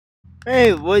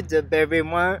Hey, what's up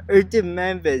everyone? Urgent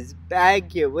Memphis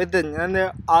back here with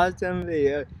another awesome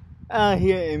video. Out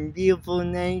here in beautiful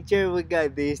nature, we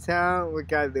got the sound, we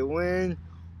got the wind,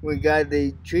 we got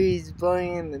the trees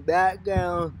blowing in the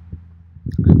background.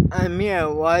 I'm here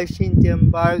at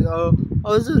Washington Park,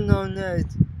 also known as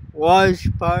Wash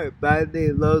Park by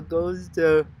the locals.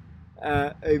 So,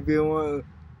 if you want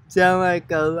to sound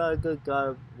like a local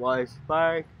called Wash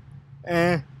Park.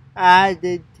 And I had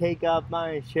to take off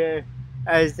my shirt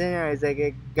as soon as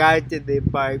I got to the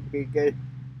park because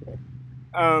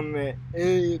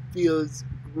it feels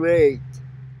great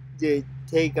to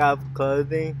take off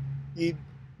clothing. You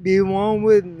be one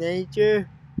with nature.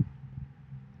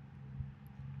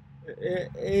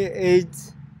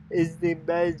 It's the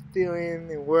best feeling in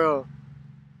the world.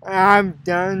 I've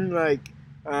done like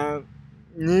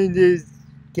nudist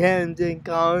camps and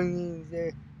colonies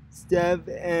and stuff,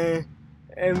 and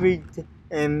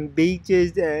and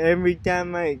beaches, and every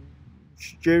time I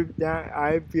strip down,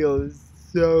 I feel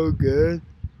so good,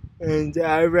 and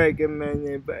I recommend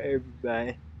it for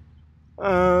everybody.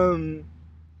 Um,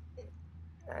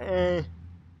 and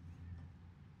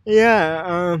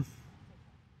yeah,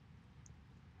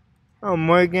 I'm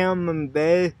working on my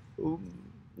best,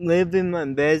 living my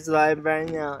best life right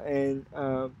now, and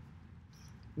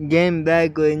getting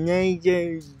back with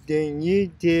nature, doing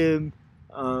YouTube,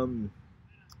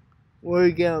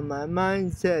 working on my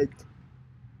mindset,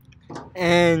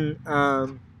 and uh,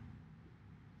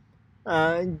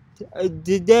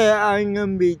 today I'm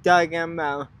gonna be talking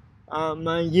about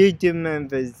my YouTube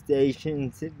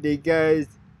manifestations because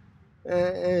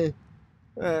uh,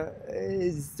 uh,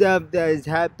 stuff that is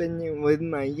happening with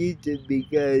my YouTube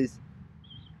because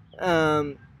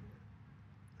um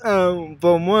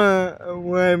for one,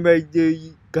 whenever I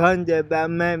do content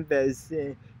about Memphis,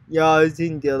 y'all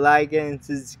seem to like and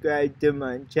subscribe to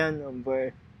my channel,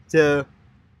 so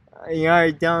y'all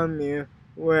are telling me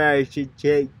where I should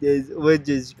check this, which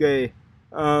is great.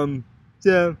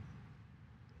 So,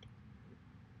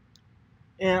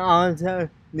 and also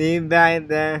the fact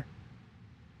that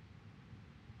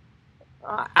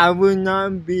I will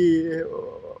not be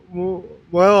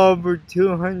well over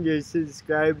 200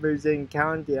 subscribers and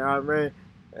counting already.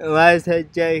 Last I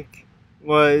checked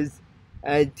was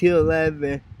at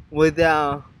 211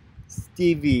 without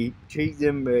Stevie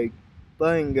Triesenberg,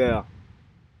 Blind Girl,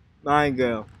 my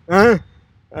girl.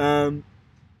 um,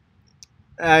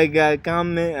 I got a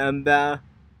comment about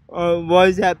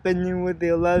what's happening with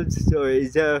the love story,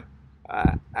 so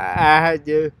I had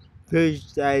to push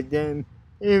that in,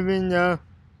 even though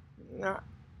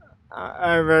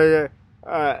I rather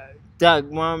talk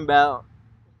more about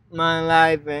my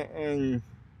life and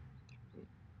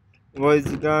what's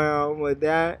going on with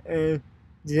that. And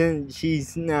since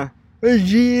she's not,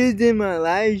 she is in my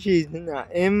life, she's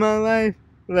not in my life.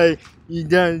 Like, you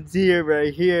don't see her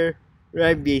right here,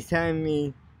 right beside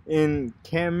me in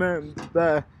camera,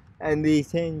 but at the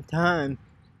same time,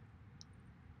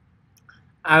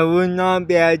 I would not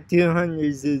be at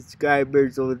 200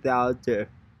 subscribers without her.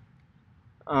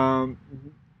 Um,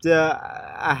 so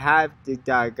I have to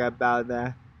talk about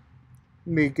that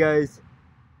because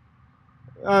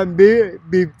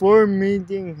before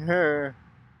meeting her,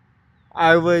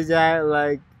 I was at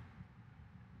like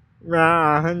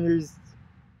around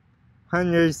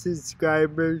 100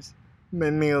 subscribers,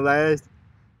 maybe less.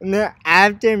 And then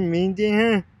after meeting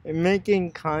her and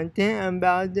making content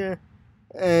about her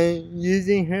and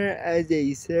using her as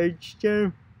a search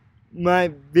term,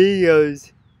 my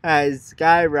videos has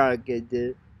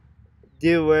skyrocketed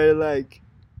to where like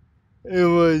it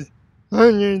was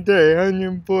 103,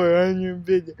 104,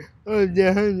 150, up to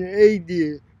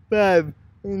 185,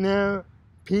 and now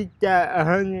peaked at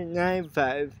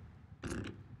 195.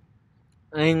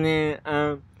 And then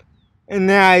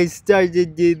I started to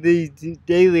do these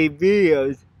daily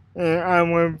videos, and I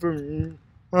went from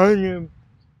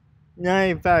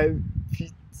 195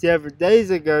 several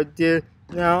days ago to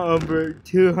now over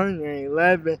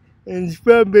 211, and it's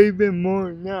probably even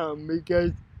more now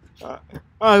because uh,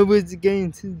 I was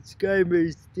getting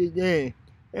subscribers today,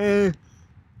 and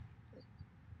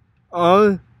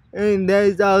all, and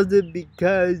that's also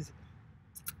because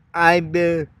I've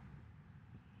been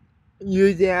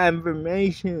using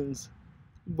affirmations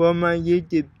for my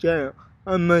YouTube channel.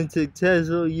 I'm a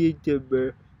successful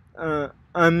YouTuber.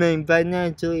 I'm a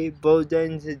financially bold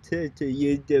and successful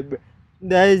YouTuber.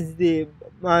 That's the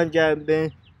mantra I've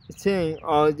been saying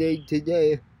all day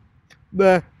today.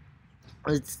 But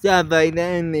stuff like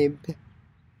that in the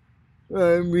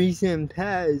recent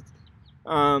past,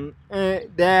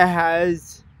 that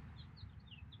has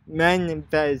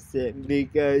manifested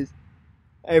because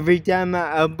every time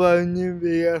I upload a new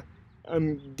video,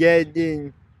 I'm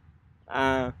getting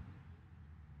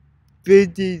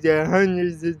 50 to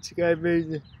 100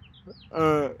 subscribers,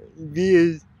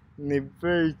 views in the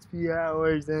first few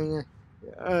hours, and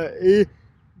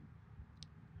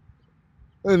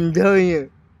I'm telling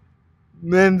you,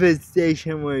 Memphis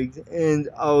Station works and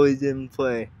always in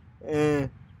play, and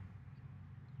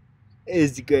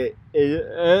it's great.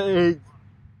 It's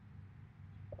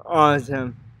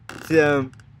awesome.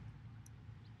 So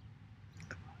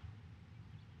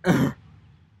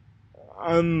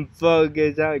I'm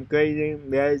focused on creating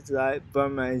best life for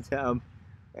myself,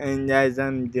 and that's what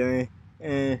I'm doing.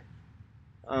 And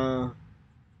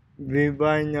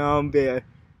before now, be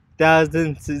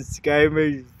 1,000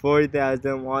 subscribers,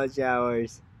 4,000 watch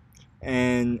hours,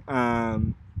 and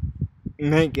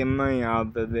making money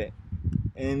off of it,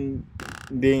 and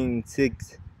being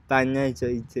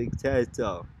financially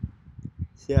successful.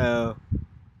 So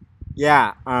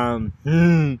yeah,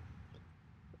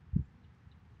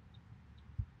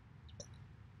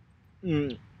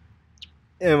 it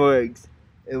works.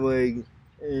 It works.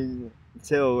 It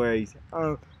still works.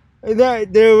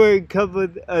 There were a couple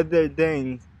of other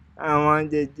things I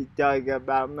wanted to talk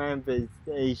about Memphis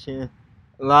Station.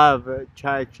 Law of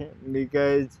attraction,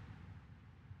 because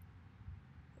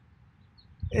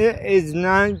it's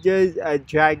not just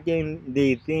attracting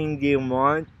the things you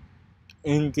want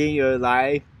into your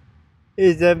life.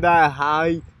 It's about how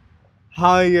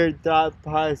your thought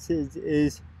process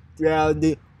is throughout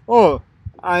the. Oh,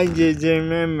 I just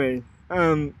remembered.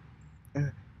 The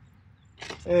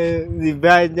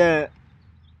fact that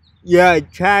you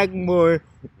attract more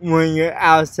when you're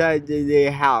outside of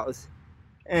the house,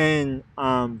 and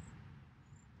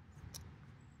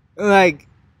like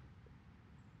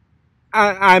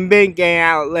I've been getting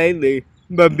out lately,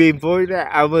 but before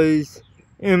that I was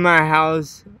in my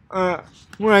house.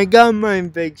 When I got my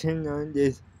eviction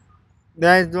notice,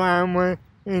 that's when I went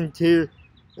into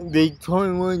the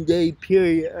 21-day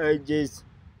period of just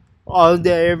all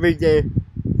day, every day,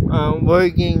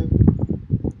 working,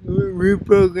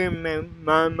 reprogramming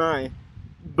my mind.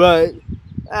 But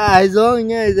as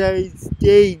long as I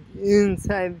stayed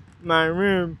inside my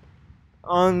room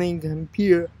on the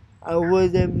computer, I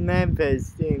wasn't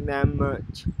manifesting that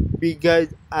much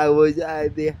because I was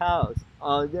at the house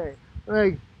all day.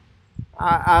 Like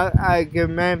I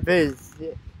can manifest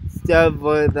stuff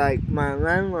with like my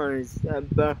landlord and stuff,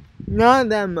 but not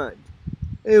that much.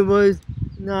 It was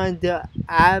not until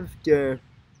after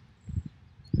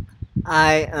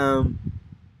I uh,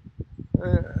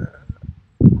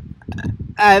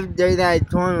 after that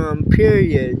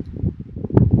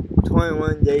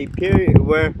 21-day period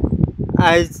where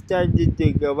I started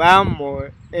to go out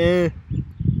more and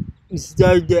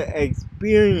start to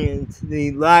experience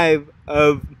the life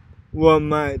of what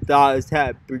my thoughts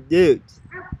had produced.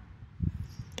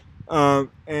 And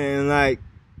like,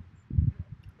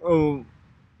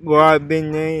 what I've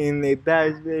been doing in the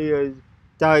past videos,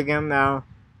 talking about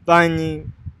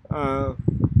finding,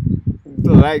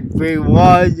 like free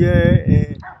water,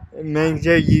 and make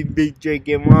sure you be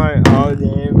drinking water all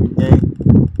day, every day.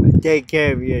 Take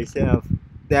care of yourself.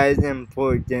 That is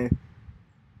important,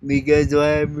 because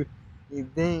whatever you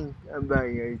think about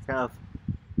yourself,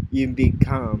 you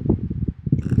become.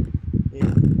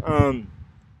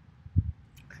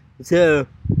 So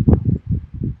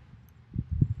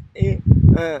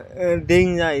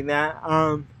things like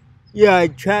that. You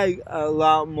attract a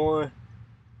lot more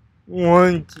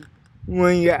once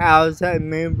when you're outside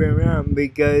moving around,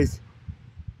 because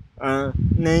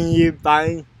then you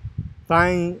find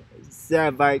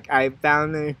stuff. Like I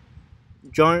found a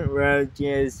joint road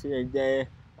yesterday.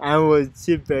 I was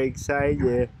super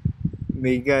excited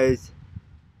because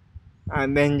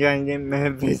I've been drinking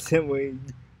Memphis weed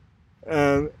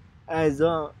as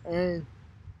well, and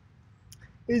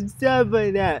it's stuff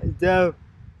like that. So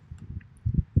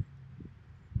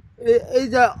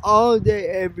it's an all day,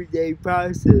 everyday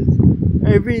process.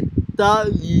 Every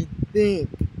thought you think,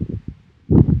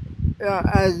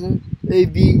 as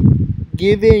if you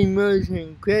give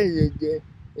emotion credit,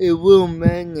 it will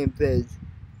manifest.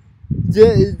 So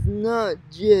it's not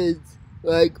just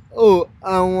like, oh,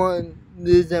 I want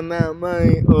this amount of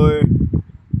money, or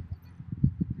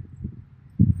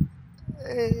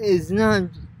it's not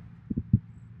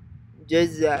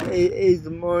just that. It's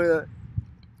more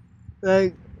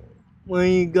like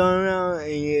when you go around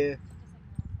and you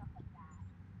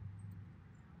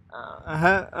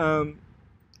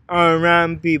are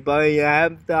around people, you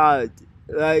have thoughts.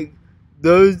 Like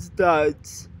those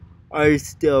thoughts are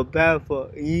still powerful.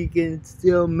 You can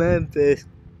still manifest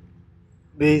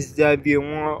be stuff you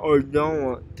want or don't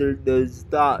want through those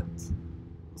thoughts.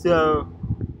 So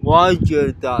watch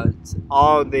your thoughts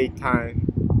all the time.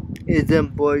 It's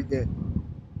important.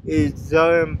 It's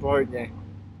so important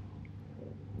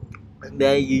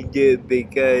that you do,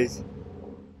 because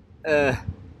uh,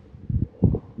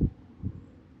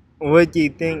 what you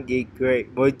think you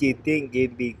create, what you think you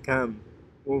become,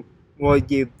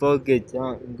 what you focus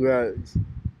on grows.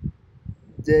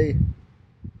 They,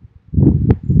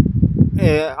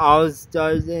 it all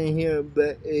starts in here,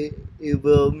 but it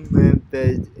will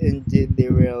manifest into the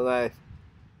real life.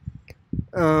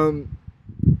 Um,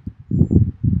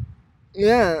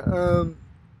 yeah,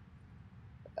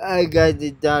 I got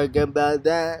to talk about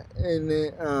that, and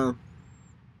then,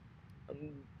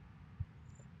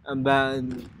 about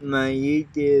my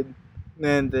YouTube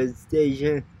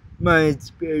manifestation, my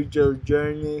spiritual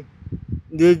journey.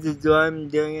 This is what I'm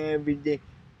doing every day.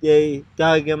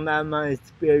 Talking about my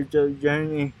spiritual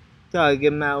journey,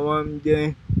 talking about what I'm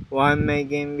doing, why I'm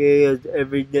making videos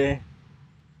every day.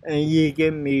 And you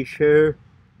can be sure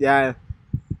that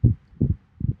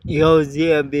you'll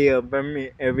see a video from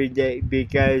me every day,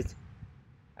 because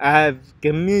I have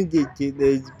committed to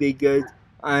this, because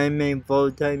I'm a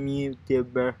full-time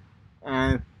YouTuber,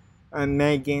 and I'm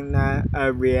making that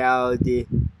a reality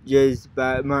just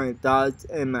by my thoughts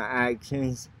and my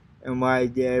actions and what I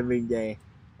do every day.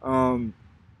 Um,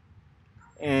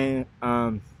 and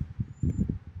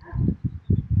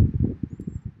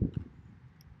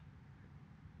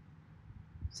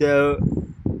so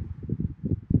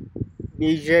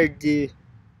be sure to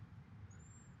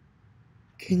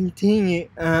continue.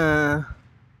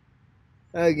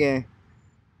 Okay.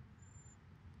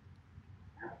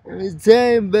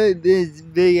 Sorry, but this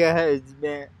video has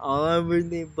been all over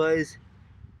the place.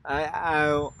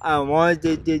 I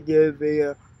wanted to do a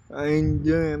video. I'm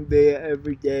doing a video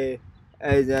every day,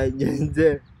 as I just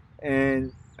said,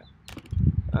 and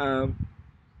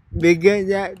because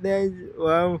that's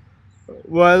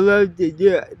what I love to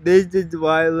do. This is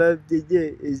what I love to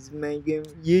do, is making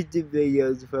YouTube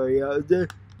videos for y'all. So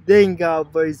thank God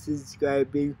for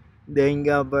subscribing. Thank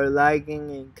God for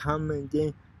liking and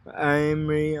commenting. I am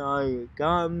reading all your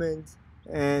comments,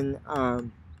 and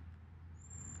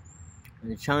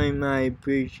showing my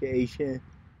appreciation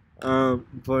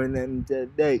for them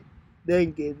today.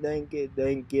 Thank you, thank you,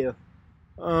 thank you.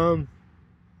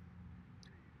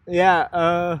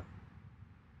 Yeah,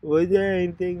 was there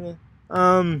anything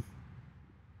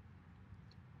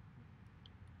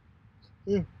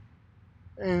yeah,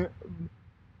 and,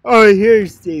 oh,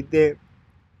 here's the thing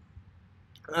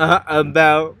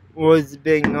about what's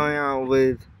been going on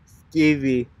with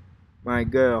Stevie, my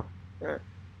girl.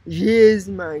 She is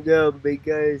my girl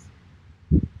because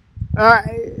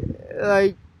I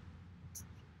like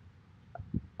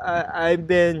I've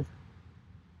been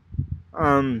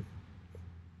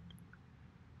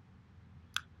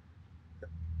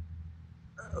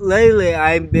lately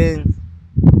I've been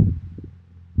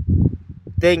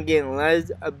thinking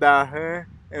less about her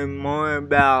and more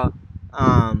about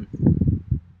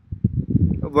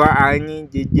what I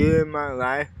need to do in my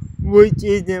life, which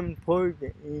is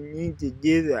important. You need to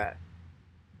do that,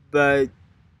 but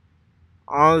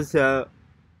also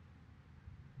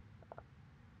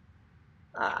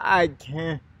I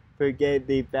can't forget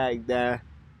the fact that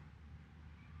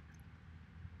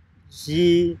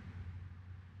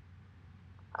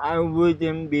I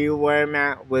wouldn't be where I'm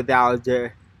at without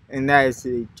her, and that's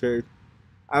the truth.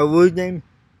 I wouldn't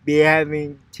be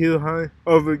having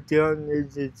over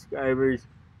 200 subscribers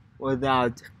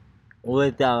without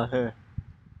her.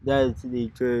 That's the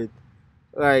truth.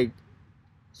 Like,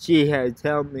 she has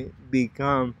helped me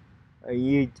become a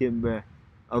YouTuber,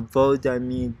 a full-time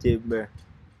YouTuber.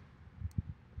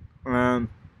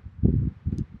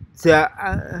 So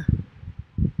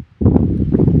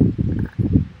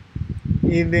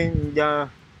even though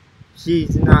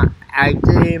she's not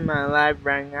actually in my life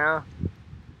right now,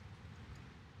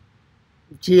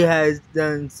 she has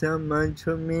done so much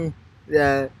for me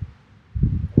that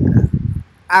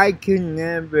I could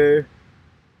never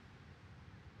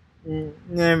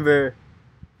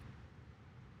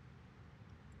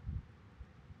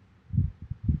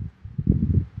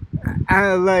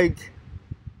I like,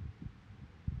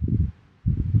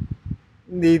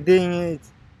 the thing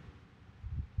is,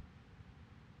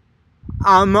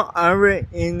 I'm already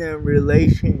in a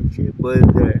relationship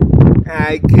with her.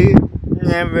 I could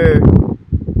never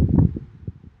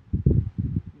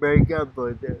break up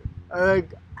with her.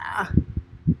 Like,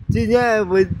 today I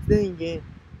was thinking,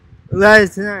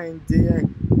 last night today,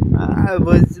 I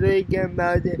was thinking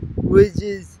about it, which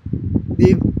is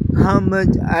how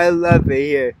much I love it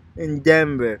here in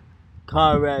Denver.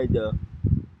 Colorado.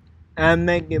 I'm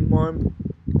making more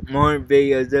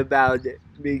videos about it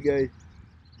because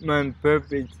my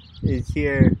purpose is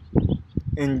here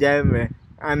in Denver.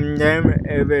 I'm never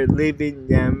ever leaving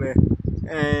Denver,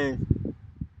 and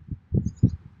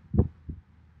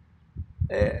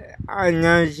I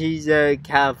know she's a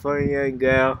California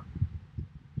girl,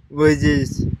 which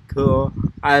is cool.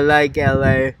 I like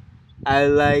LA. I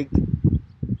like.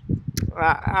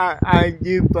 I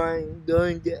do plan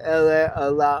going to LA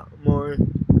a lot more,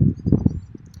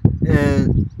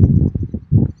 and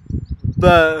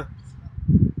but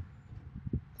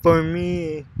for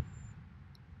me,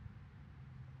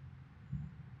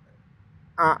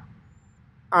 I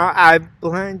I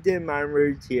planted my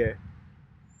roots here,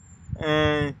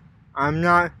 and I'm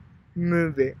not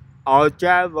moving. I'll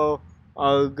travel.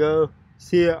 I'll go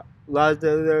see lots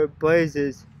of other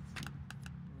places,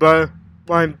 but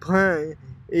my plan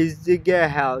is to get a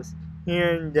house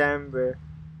here in Denver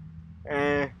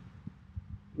and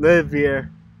live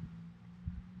here,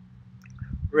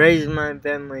 raise my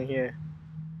family here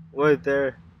with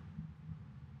her.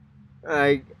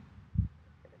 Like,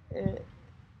 eh,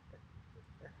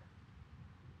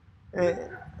 eh,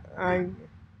 I,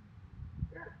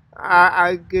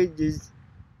 I could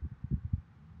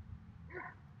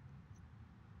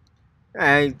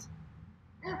like,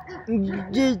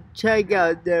 just check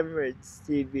out Denver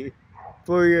TV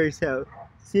for yourself.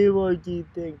 See what you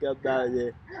think about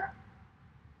it.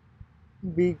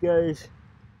 Because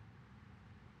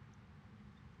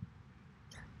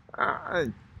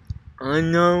I, I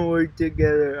know we're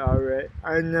together already.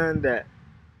 I know that.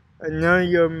 I know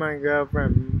you're my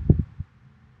girlfriend.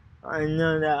 I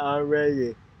know that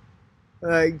already.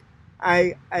 Like,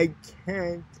 I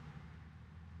can't.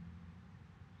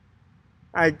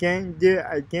 I can't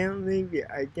leave you.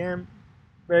 I can't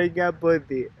break up with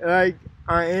you. Like,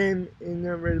 I am in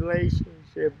a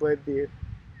relationship with you.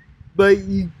 But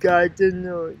you gotta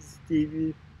know,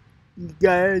 Stevie. You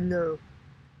gotta know.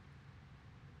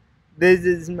 This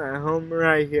is my home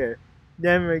right here.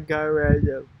 Denver,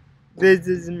 Colorado. This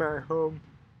is my home.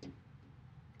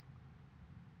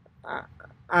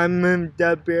 I moved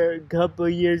up here a couple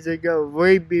years ago,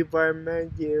 way before I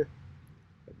met you,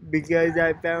 because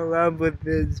I fell in love with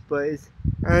this place.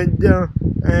 And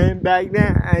back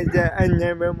then I said I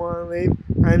never want to leave.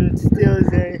 I'm still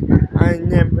saying I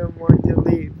never want to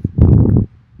leave.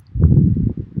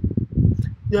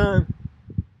 So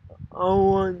I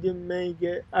want to make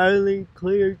it utterly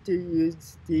clear to you,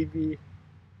 Stevie,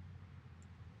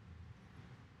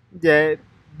 that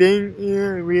being in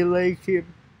a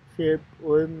relationship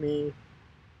with me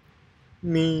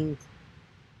means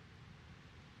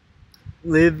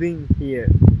living here.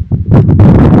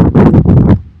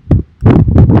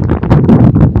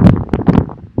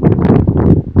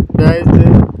 That's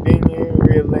it, being in a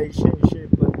relationship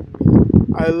with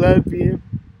me. I love you.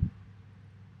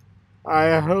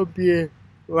 I hope you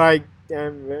like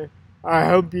Denver. I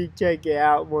hope you check it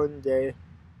out one day,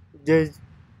 just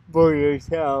for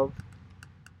yourself.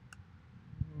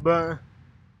 But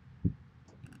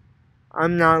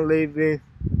I'm not leaving,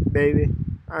 baby.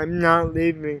 I'm not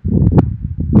leaving.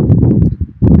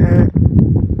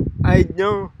 And I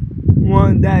don't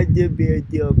want that to be a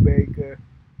deal breaker.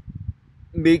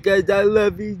 Because I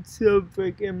love you so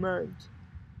freaking much.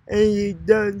 And you've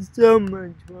done so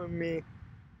much for me.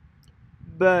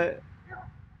 But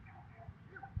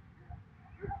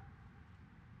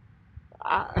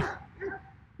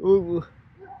ooh,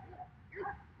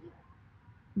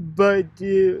 but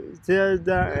to say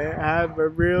that I have a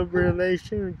real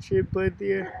relationship with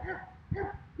you,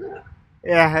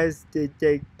 it has to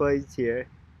take place here.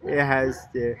 It has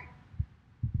to.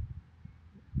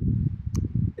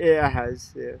 It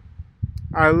has to.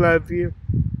 I love you.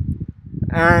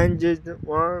 I just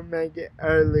want to make it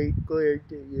utterly clear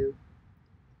to you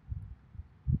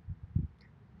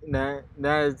that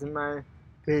is my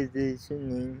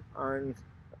positioning on.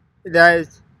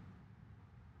 That's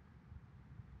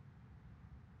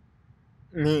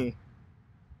me.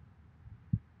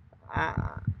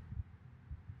 I,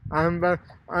 I'm a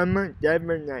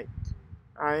Denverite.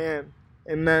 I am.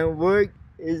 And my work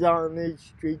is on the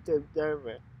streets of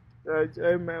Denver. That's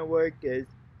where my work is.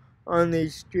 On the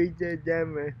streets of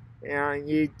Denver and on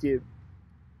YouTube.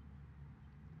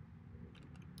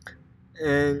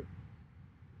 And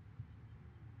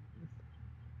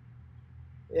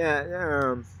yeah,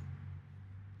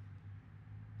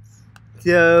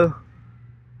 so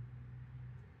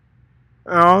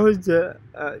also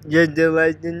just to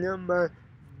let you know, my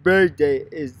birthday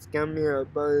is coming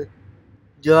up on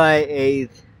July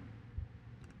 8th.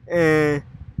 And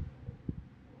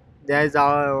that's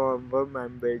all I want for my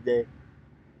birthday.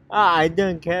 I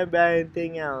don't care about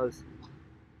anything else.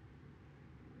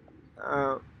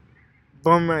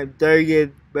 For my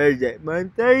 30th birthday. My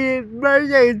 30th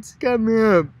birthday is coming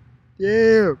up.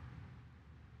 Damn.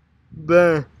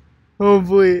 But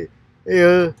hopefully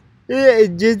it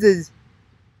just is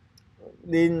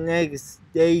the next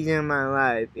stage in my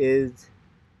life is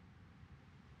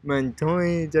my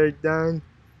 20s are done,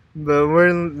 but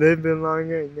we're living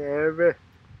longer than ever.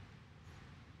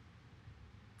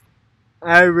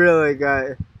 I really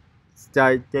gotta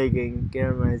start taking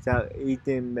care of myself,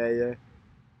 eating better.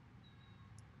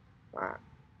 But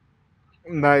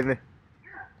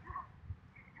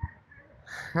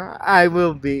I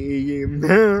will be eating.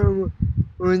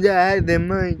 When I have the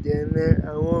money, then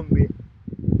I won't be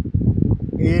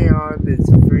eating all this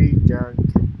free junk.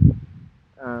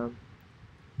 Um,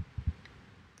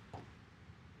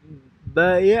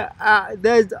 but yeah,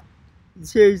 that's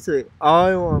seriously all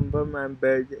I want for my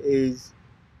birthday is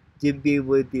to be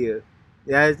with you.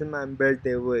 That's my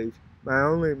birthday wish. My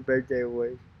only birthday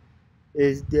wish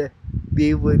is to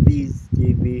be with you,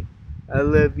 Stevie. I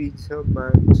love you so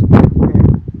much.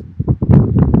 And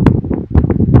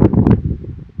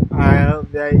I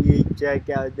hope that you check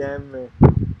out Denver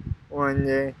one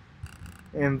day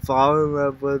and fall in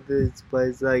love with this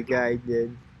place like I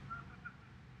did.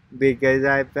 Because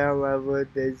I fell in love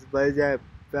with this place.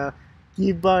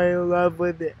 Keep falling in love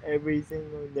with it every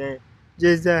single day.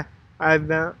 Just I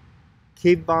felt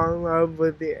keep falling in love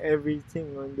with it every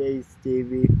single day,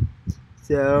 Stevie.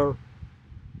 So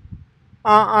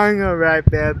I'm gonna wrap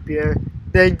it up here.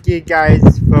 Thank you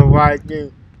guys for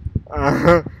watching.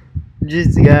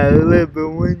 Just got a little bit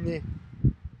windy.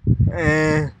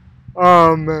 And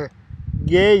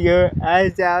get your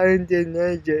eyes out into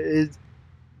nature. It's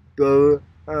so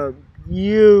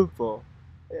beautiful.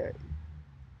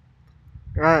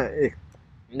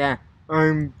 Now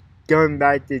I'm going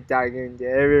back to talking to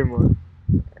everyone.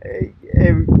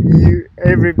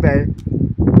 Everybody,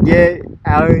 get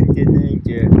out into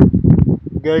nature.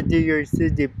 Go to your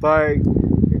city park.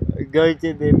 Go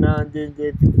to the mountains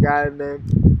if you got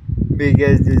them,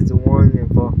 because it's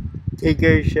wonderful. Take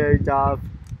your shirt off.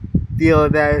 Feel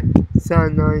that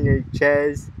sun on your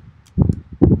chest.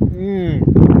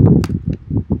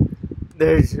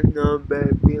 There's no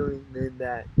better feeling than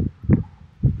that.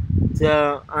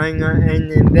 So I'm gonna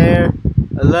end it there.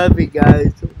 I love you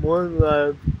guys. One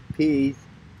love, peace.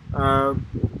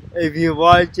 If you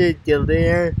watch it till the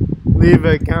end, leave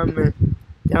a comment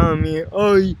telling me,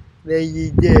 oh, that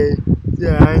you did,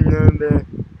 so I know that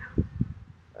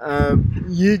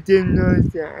YouTube knows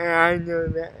that, and I know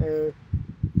that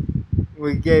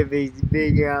we get these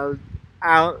videos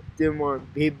out to more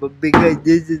people, because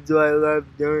this is what I love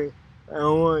doing. I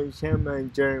want to share my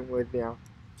journey with y'all.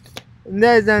 And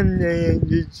that's what I'm doing,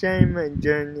 just sharing my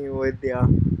journey with y'all.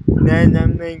 And as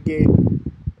I'm making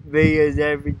videos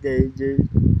every day, just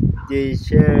to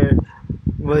share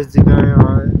what's going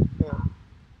on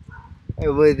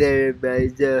with everybody.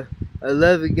 So I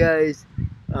love you guys.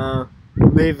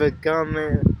 Leave a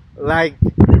comment, like,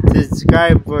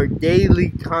 subscribe for daily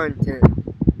content.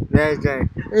 That's right.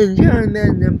 And turn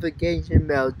that notification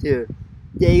bell too.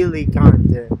 Daily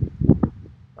content.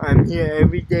 I'm here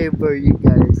every day for you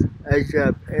guys. I show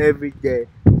up every day.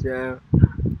 So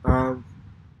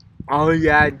all you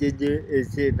have to do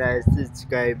is hit that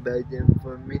subscribe button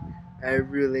for me. I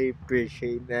really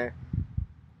appreciate that.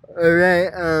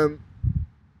 Alright,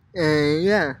 and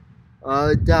yeah,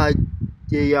 I'll talk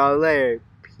to y'all later.